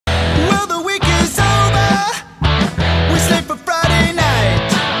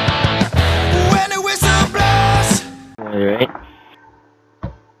Alright.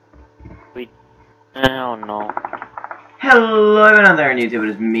 I don't know. Hello everyone out there on YouTube, it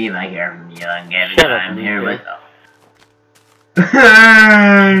is me, Mike here from Young Gaming. I'm here with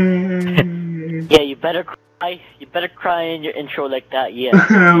Yeah, you better cry. You better cry in your intro like that, yeah.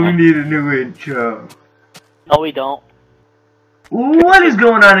 We need a new intro. No, we don't. What is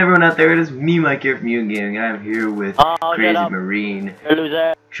going on everyone out there? It is me, Mike here from Young Gaming. I'm here with Crazy Marine.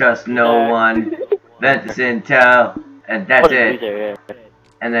 Loser. Trust no one. Ventus Intel. And that's it. Loser.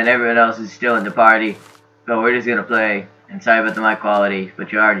 And then everyone else is still in the party. But we're just gonna play. And sorry about the mic quality,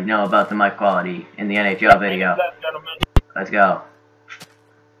 but you already know about the mic quality in the NHL video. Let's go.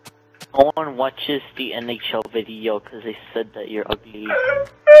 No one watches the NHL video because they said that you're ugly.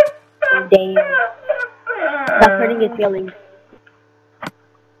 Damn. Stop hurting his feelings.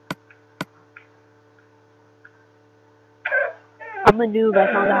 I'm a noob,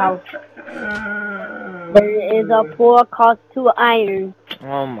 I found the house. There is a poor cost to iron.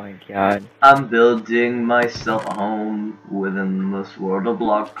 Oh my god. I'm building myself a home within this world of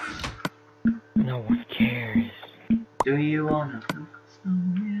blocks. No one cares. Do you wanna build a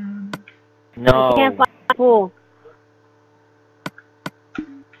snowman? No. I can't find a pool.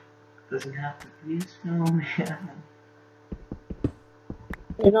 Doesn't have to be a snowman.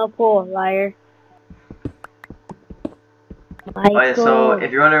 There's no pool, liar. Oh yeah, so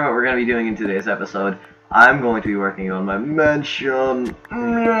if you're wondering what we're going to be doing in today's episode, I'm going to be working on my mansion.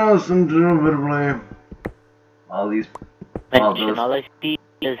 All these... All I see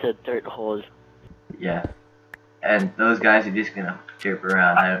is a dirt hole. Yeah. And those guys are just going to chirp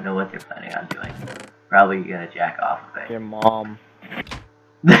around. I don't know what they're planning on doing. Probably going to jack off of it. Your mom.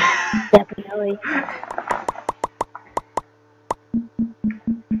 Definitely.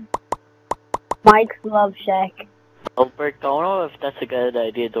 Mike's Love Shack. Albert, I don't know if that's a good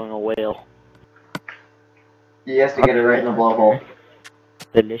idea doing a whale. He has to get it right in the blowhole.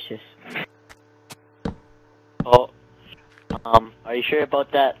 Delicious. Oh. Are you sure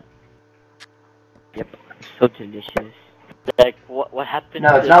about that? Yep. So delicious. Like, what happened?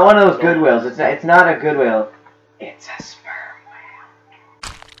 No, it's not one of those good whales. It's not a good whale. It's a sperm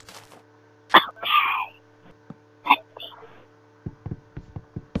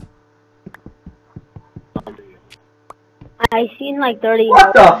whale. I seen like 30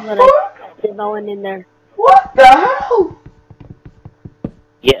 What the but fuck? there's no one in there. What the hell?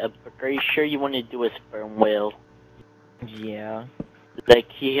 Yeah, but are you sure you want to do a sperm whale? Yeah. Like,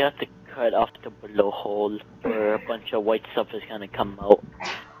 you have to cut off the blowhole, or a bunch of white stuff is gonna come out.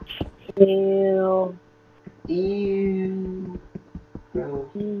 Ew. Ew.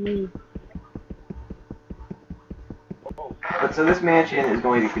 Gross. But so this mansion is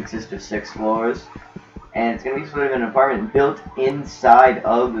going to consist of 6 floors, and it's going to be sort of an apartment built inside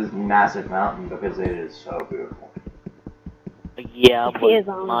of this massive mountain because it is so beautiful. Yeah, I see a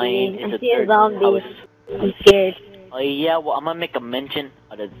but mine zombie. is I a see a dirt zombie. house. I'm scared. Oh yeah, well I'm gonna make a mention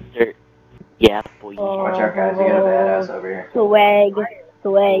of the dirt. Yeah, boy. Watch out guys, we got a badass over here. Swag.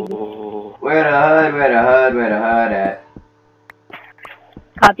 Swag. Oh. Where the hood at?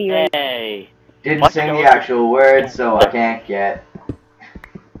 Copyright. Hey. Didn't Watch sing the out. actual words, so I can't get.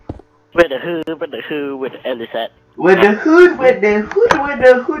 Where the who, where the who, where the L is at? With the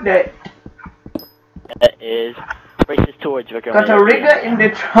hood at? That is races towards Ricker. Got a rigger in the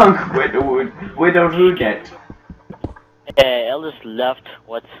trunk with the hood at. Hey, Ellis left.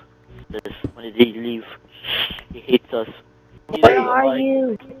 What's this? When did he leave? He hates us. Where are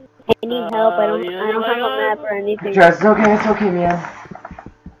you? I need help. I don't have a map or anything. Trust, it's okay, man.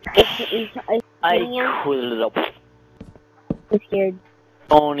 I could it up. I'm scared.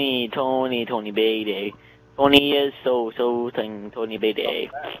 Tony baby. Tony is so thing, Tony baby.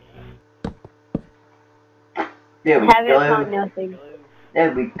 There we Haven't go. found nothing.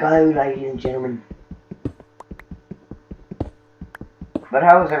 There we go, ladies and gentlemen. But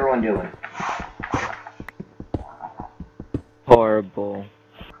how is everyone doing? Horrible.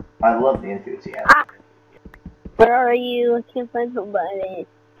 I love the enthusiasm. Ah! Where are you? I can't find somebody.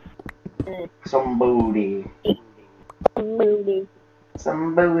 Some booty. Somebody.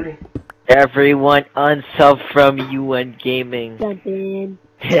 Some booty. Everyone unsub from UN Gaming. Something.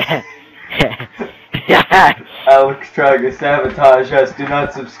 Alex trying to sabotage us. Do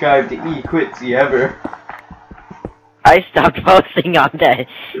not subscribe to eQuitsy ever. I stopped posting on that.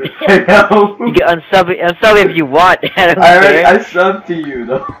 I know. You can unsub if you want. I don't I care. subbed to you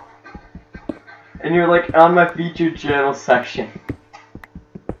though. And you're like on my featured channel section.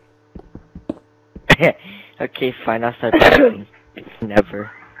 Okay, fine. I'll start posting.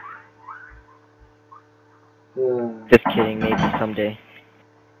 Never. Just kidding. Maybe someday.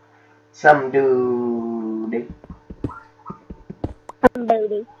 Some dude.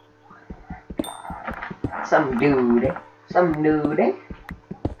 some dude. Some dude.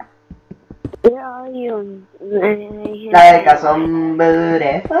 Where are you? Like a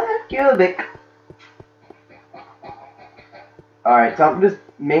somebody for cubic. Alright, so I'm just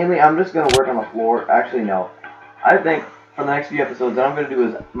gonna work on the floor. Actually, no. I think for the next few episodes, what I'm gonna do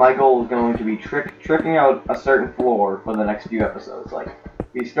is, my goal is going to be tricking out a certain floor for the next few episodes. Like,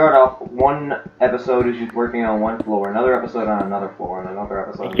 we start off, one episode is just working on one floor, another episode on another floor, and another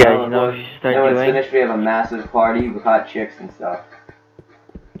episode on another floor. And when it's finished, we have a massive party with hot chicks and stuff.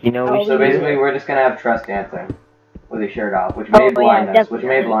 You know, so basically, we're just gonna have trust dancing with his shirt off, which may blind us. Which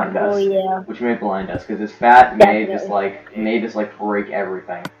may blind us. Oh yeah. Which may blind us, because his fat may just like break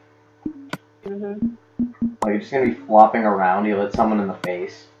everything. Mhm. Like, it's just gonna be flopping around. He'll hit someone in the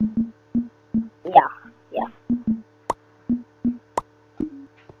face. Yeah. Yeah.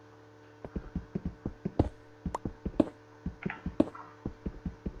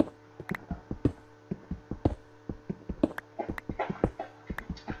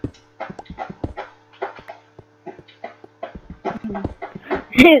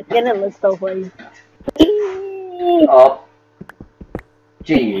 It's gonna look so funny. Oh.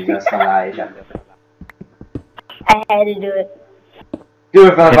 Jesus, Elijah. I had to do it. Do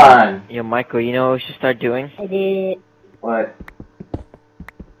it for fun. Yo, Michael, you know what we should start doing? I did. What?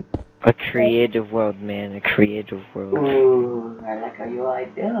 A creative world, man. A creative world. Ooh, I like how you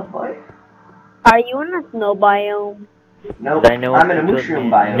idea, boy. Are you in a snow biome? Nope, I'm in a mushroom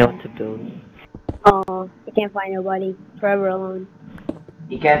biome. I know what to build. Oh, I can't find nobody. Forever alone.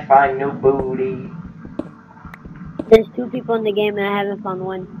 You can't find no booty. There's 2 people in the game and I haven't found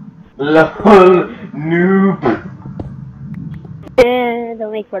one. LOL, noob.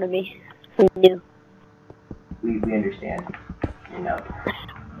 Don't make fun of me. No. We understand. You know.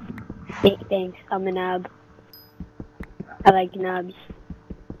 Thanks, I'm a knob. I like knobs.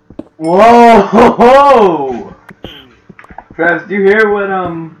 Whoa! Ho, ho! Travis, do you hear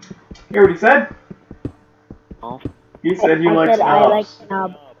what he said? Oh. He said he likes knobs. I like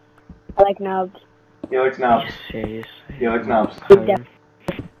knobs. I like knobs. He likes knobs. Serious? He likes knobs.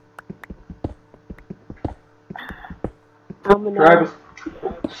 I'm a knob. Travis,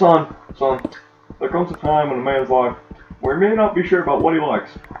 son, there comes a time in a man's life where he may not be sure about what he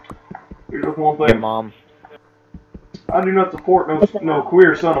likes. Here's just one thing. Your mom. I do not support no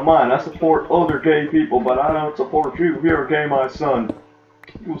queer son of mine. I support other gay people, but I don't support you if you're a gay my son.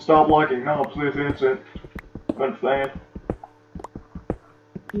 You will stop liking knobs this instant. Understand?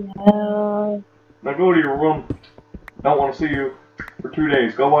 Yeah. Now go to your room. Don't want to see you for 2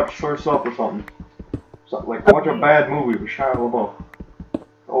 days. Go watch Surf's Up or something. Like, watch a bad movie with Shia LaBeouf.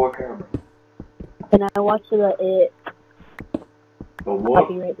 Oh, I care about. Can I watch the what?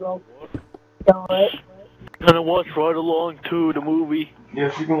 copyright roll? The what? Can I watch Ride Along too, the movie?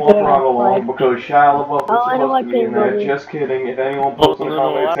 Yes, you can watch Ride Along because Shia LaBeouf is supposed to be in there. movie. Just kidding. If anyone posts in the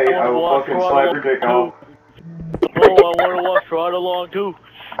comments hate, I will fucking slap your dick off. Oh, I want to watch Ride Along too.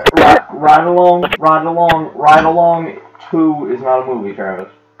 Ride Along 2 is not a movie, Travis.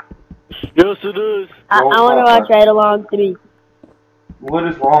 Yes, it is. I want to watch Ride Along 3. What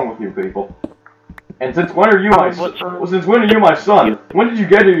is wrong with you people? And since when are you my son? When did you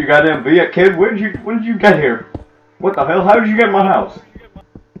get here, you goddamn Viet kid? When did you get here? What the hell? How did you get in my house?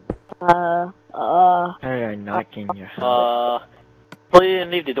 How did I knock in your house? Please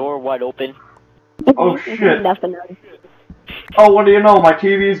didn't leave the door wide open. Oh shit. Definitely. Oh, what do you know? My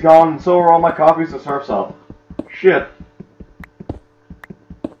TV's gone, and so are all my copies of Surf's Up. Shit.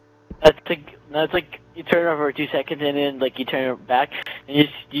 That's like you turn it over for 2 seconds and then like you turn it back and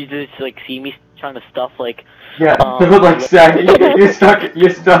you just like see me trying to stuff like yeah, like Saggy, you're stuck in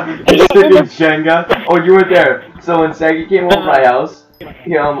Jenga. Oh, you were there. So when Saggy came over my house,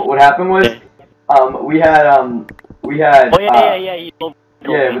 what happened was, we had oh yeah,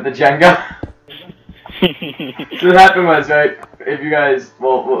 with the Jenga. So what happened was, right, if you guys,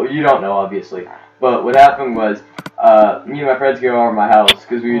 well, you don't know obviously, but what happened was, me and my friends came over to my house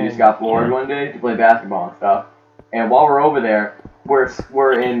because we just got bored one day to play basketball and stuff. And while we're over there,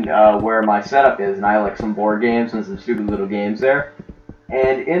 we're in where my setup is, and I have like some board games and some stupid little games there.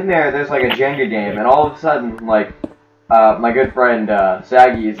 And in there's like a Jenga game, and all of a sudden, like, my good friend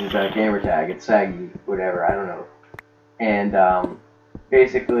Saggy uses a gamer tag. It's Saggy, whatever, I don't know. And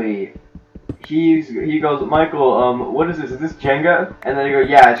basically, he goes, Michael, what is this? Is this Jenga? And then he goes,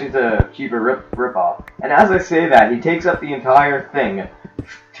 yeah, it's just a cheaper rip-off. And as I say that, he takes up the entire thing,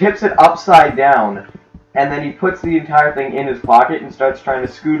 tips it upside down, and then he puts the entire thing in his pocket and starts trying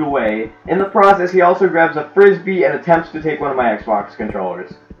to scoot away. In the process, he also grabs a frisbee and attempts to take one of my Xbox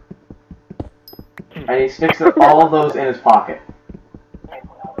controllers. And he sticks all of those in his pocket.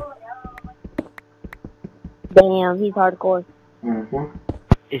 Damn, he's hardcore. Mm-hmm.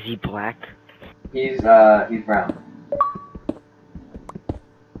 Is he black? He's brown.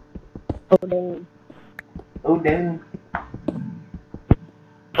 Oh damn. Oh, damn.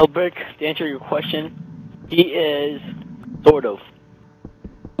 Hilbert, to answer your question, he is sort of.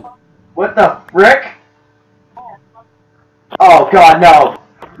 What the frick? Oh god, no!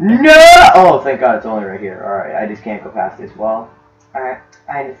 No! Oh, thank god, it's only right here. Alright, I just can't go past this wall. Alright,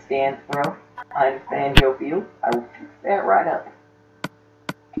 I understand, bro. I understand your view. I will fix that right up.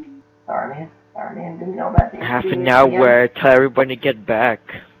 Sorry, man. Sorry, man. Didn't know about this. Half an hour, tell everybody to get back.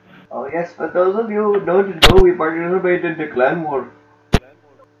 Oh, yes, for those of you who don't know, we participated in the clan war.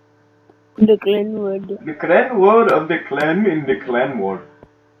 The Glenwood. The clan war of the clan in the clan war.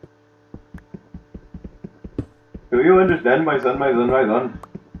 Do you understand, my son, my son, my son?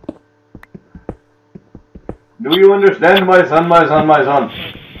 Do you understand, my son, my son, my son?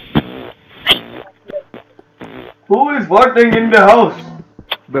 Who is farting in the house?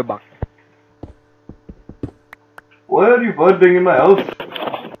 We're back. Why are you farting in my house?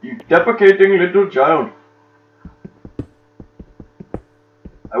 You defecating little child.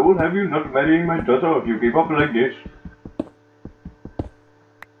 I will have you not marrying my daughter if you keep up like this.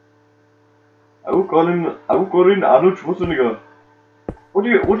 I will call in Arnold Schwarzenegger. What are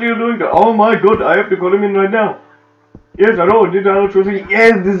you doing to, oh my god, I have to call him in right now. Yes, hello, this is Arnold Schwarzenegger.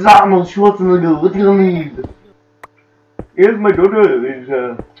 Yes, this is Arnold Schwarzenegger. What do you need? Yes, my daughter is,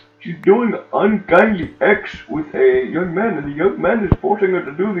 she's doing unkindly acts with a young man, and the young man is forcing her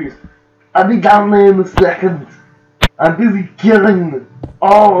to do these. I'll be down there in a second. I'm busy killing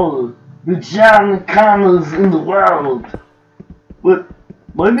all the John Connors in the world. But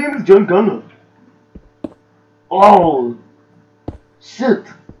my name is John Connor. Oh, shit.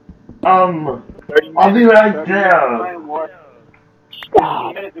 I'll be right there.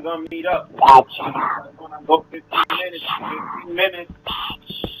 15 minutes, we're gonna meet up. Go 15 minutes, 15 minutes.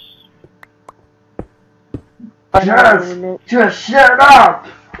 Just shut up!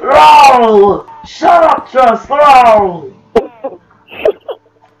 Roll! Shut up, just roll!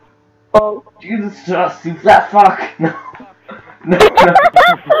 Oh. Jesus, just you fat fuck! No. No, no.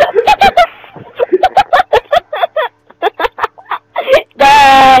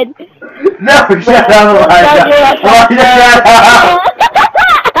 Dad! No, shut up, Elijah! Elijah, shut up!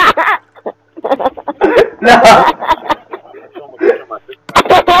 No!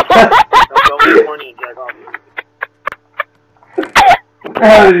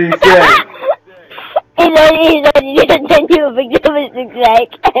 How did he say? He's only gonna send you a picture of his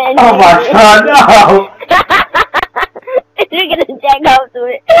exact. Oh my god, no! You're gonna jack off to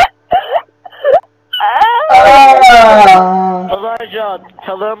it. Elijah,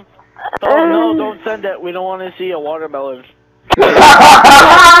 tell them. Oh no, don't send it. We don't want to see a watermelon.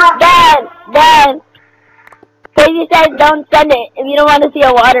 Dad! Crazy said don't send it if you don't want to see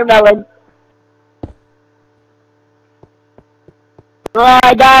a watermelon. Oh,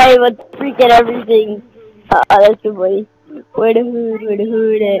 I died with freaking everything. That's too funny. Where the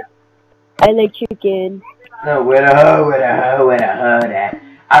hood at? I like chicken. No, where the hood at?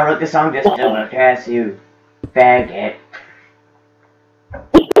 I wrote this song just to impress you, faggot.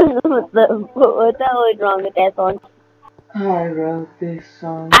 What the hell is wrong with that song? I wrote this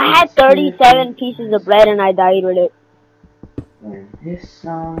song. I had 37 pieces of bread and I died with it. When this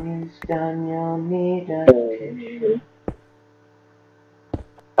song is done, you'll need a tissue.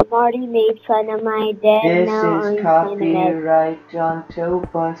 I've already made fun of my dad. This now is I'm copyright on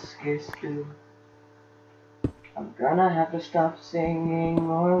Tobuscus too. I'm gonna have to stop singing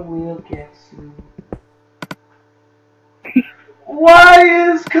or we'll get sued.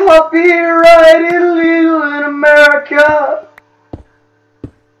 Why is copyright illegal in America?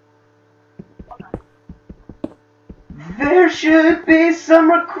 There should be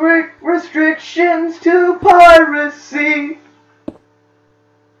some restrictions to piracy.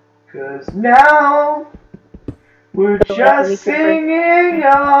 'Cause now we're just singing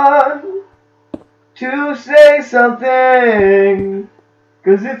on to say something.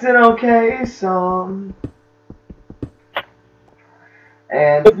 'Cause it's an okay song.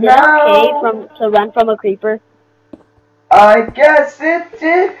 And Is it now, okay to run from a creeper? I guess it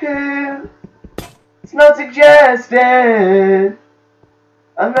is. It's not suggested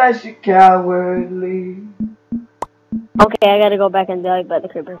unless you're cowardly. Okay, I gotta go back and die by the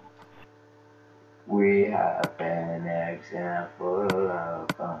creeper. We have an example of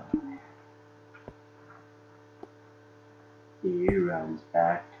fun. He runs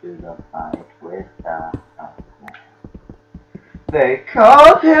back to the fight with the man. They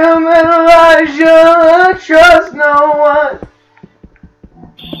call him Elijah, trust no one.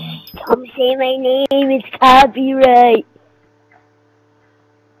 Don't say my name, it's copyright.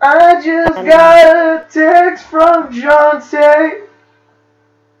 I just got a text from John saying,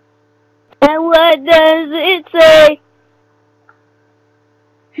 And what does it say?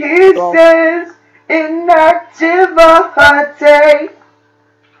 he says, inactivate.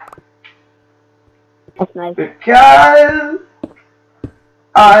 That's nice. Because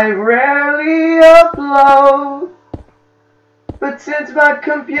I rarely upload, but since my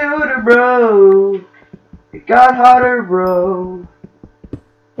computer broke, it got harder, bro.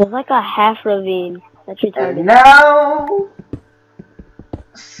 There's like a half ravine. That's And retarded. now,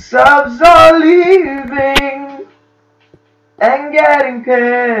 subs are leaving and getting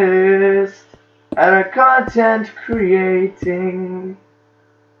pissed at our content creating.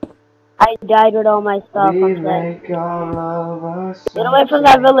 I died with all my stuff. We I'm sad. make all of us. Get away from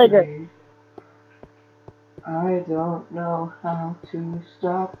that villager. I don't know how to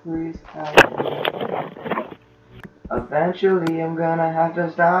stop, please help me. Eventually I'm gonna have to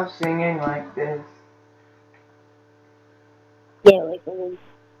stop singing like this. Get away from him.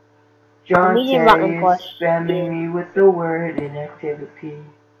 John Medium rotten Tay is flesh. spamming Yeah. me with the word inactivity.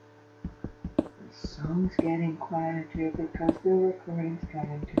 The song's getting quieter because the recording's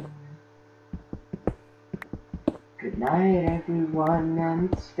coming to me. Good night everyone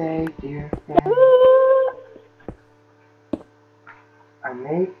and stay dear friends. I'm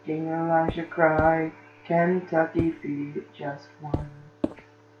making Elijah cry. Kentucky feed just one.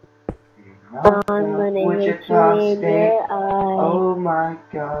 I'm gonna hit Wichita you in State. your eye. Oh my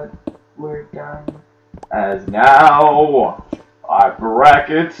God, we're done. As now our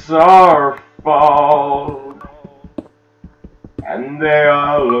brackets are full, and they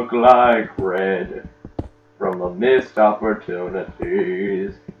all look like red from the missed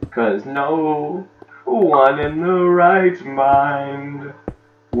opportunities. 'Cause no one in the right mind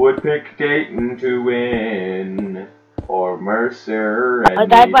would pick Dayton to win, or Mercer. I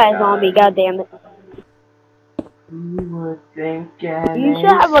died by a zombie, goddammit. Who would think You should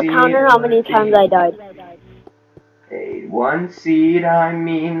have a counter how many times I died. A 1 seed, I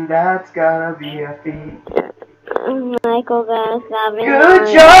mean, that's gotta be a feat. Michael gonna stop me. Good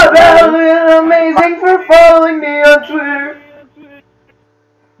job, Alan! Amazing for following me on Twitter.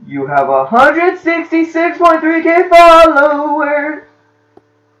 You have 166.3k followers.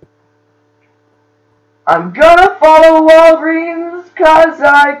 I'm gonna follow Walgreens 'cause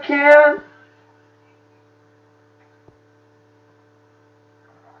I can.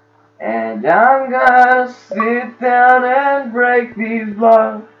 And I'm gonna sit down and break these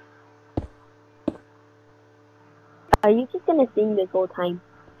blocks. Are you just gonna sing this whole time?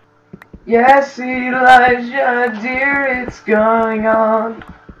 Yes, Elijah, dear, it's going on.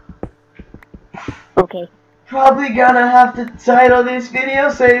 Okay. Probably gonna have to title this video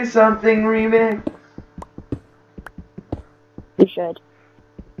Say Something Remix. You should.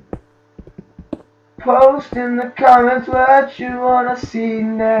 Post in the comments what you wanna see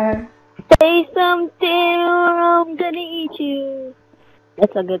next. Say something or I'm gonna eat you.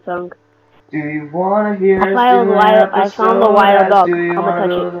 That's a good song. Do you wanna hear us do I found the wild dog. Do you I'ma wanna touch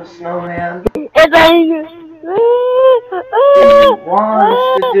go it. to the snowman? It's like, Do you want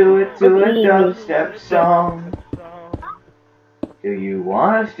us to do it to a dubstep song? Do you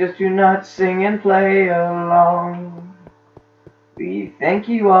want us just to not sing and play along? We thank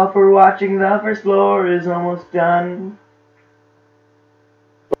you all for watching. The first floor is almost done.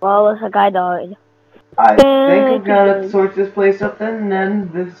 well, a guy died. I think I'm gonna sort this place up and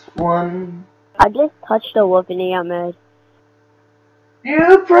end this one. I just touched a wolf and he got mad.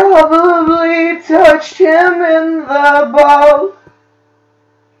 You probably touched him in the balls.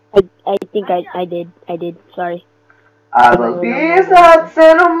 I think I did. Sorry. I believe that's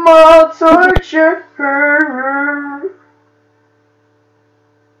animal torture.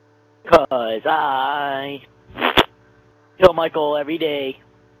 'Cause I kill Michael every day.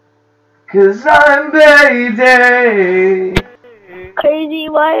 'Cause I'm Bayday. Crazy,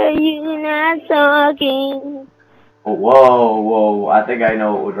 why are you not talking? Whoa, I think I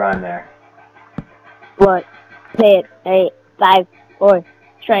know what would rhyme there. What? Say it. 8, 5, 4,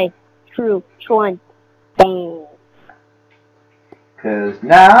 3, 2, 1. Bang. 'Cause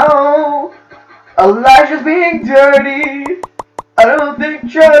now Elijah's being dirty. I don't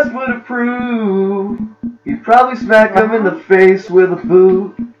think Trust would approve. He'd probably smack him in the face with a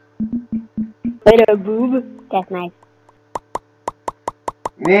boot. Wait, a boob? That's nice.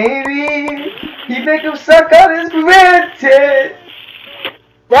 Maybe he'd make him suck on his red tit.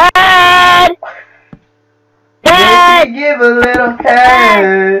 Dad! Dad! Maybe give a little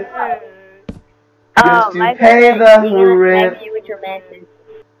head. Just to pay the rent. You with your messes.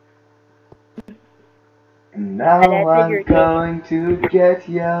 And now And I I'm figured going to get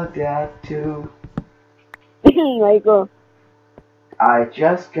yelled at too. Michael. I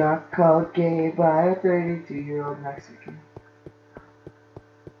just got called gay by a 32-year-old Mexican.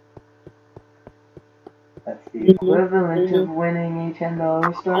 That's the equivalent of winning a $10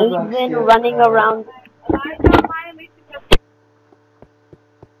 Starbucks He's been gift running card. around.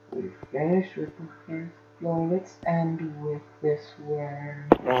 We finished with the first floor. Let's end with this word.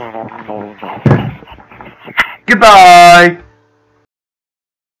 Goodbye!